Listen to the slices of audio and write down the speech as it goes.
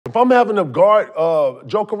If I'm having a guard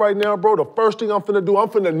Joker right now, bro, the first thing I'm finna do, I'm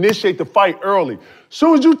finna initiate the fight early.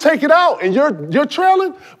 Soon as you take it out and you're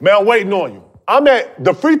trailing, man, I'm waiting on you. I'm at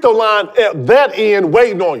the free throw line at that end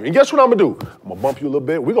waiting on you. And guess what I'm gonna do? I'm gonna bump you a little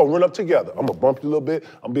bit. We're gonna run up together. I'm gonna bump you a little bit.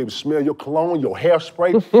 I'm gonna be able to smell your cologne, your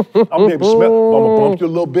hairspray. I'm gonna be able to smell. I'm gonna bump you a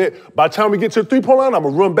little bit. By the time we get to the three-point line, I'm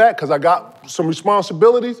gonna run back because I got some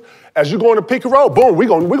responsibilities. As you go in the pick and roll, boom, we're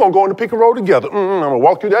gonna go in the pick and roll together. I'm gonna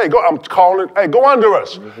walk you there. Hey, go, I'm calling, hey, go under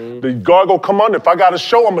us. The guard gonna come under. If I gotta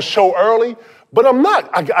show, I'm gonna show early. But I'm not.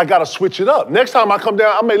 I gotta switch it up. Next time I come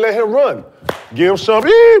down, I may let him run. Give him some,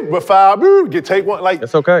 but foul, take one. Like,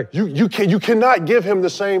 it's okay. You cannot give him the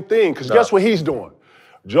same thing, because guess what he's doing?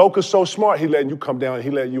 Joker's so smart, he letting you come down, he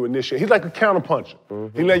letting you initiate. He's like a counterpuncher.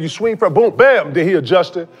 He letting you swing for boom, bam, then he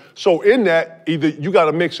adjusted. So in that, either you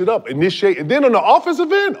gotta mix it up, initiate, and then on the offensive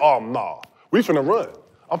end, oh, nah, we finna run.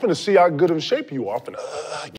 I'm finna see how good of a shape you are. I'm finna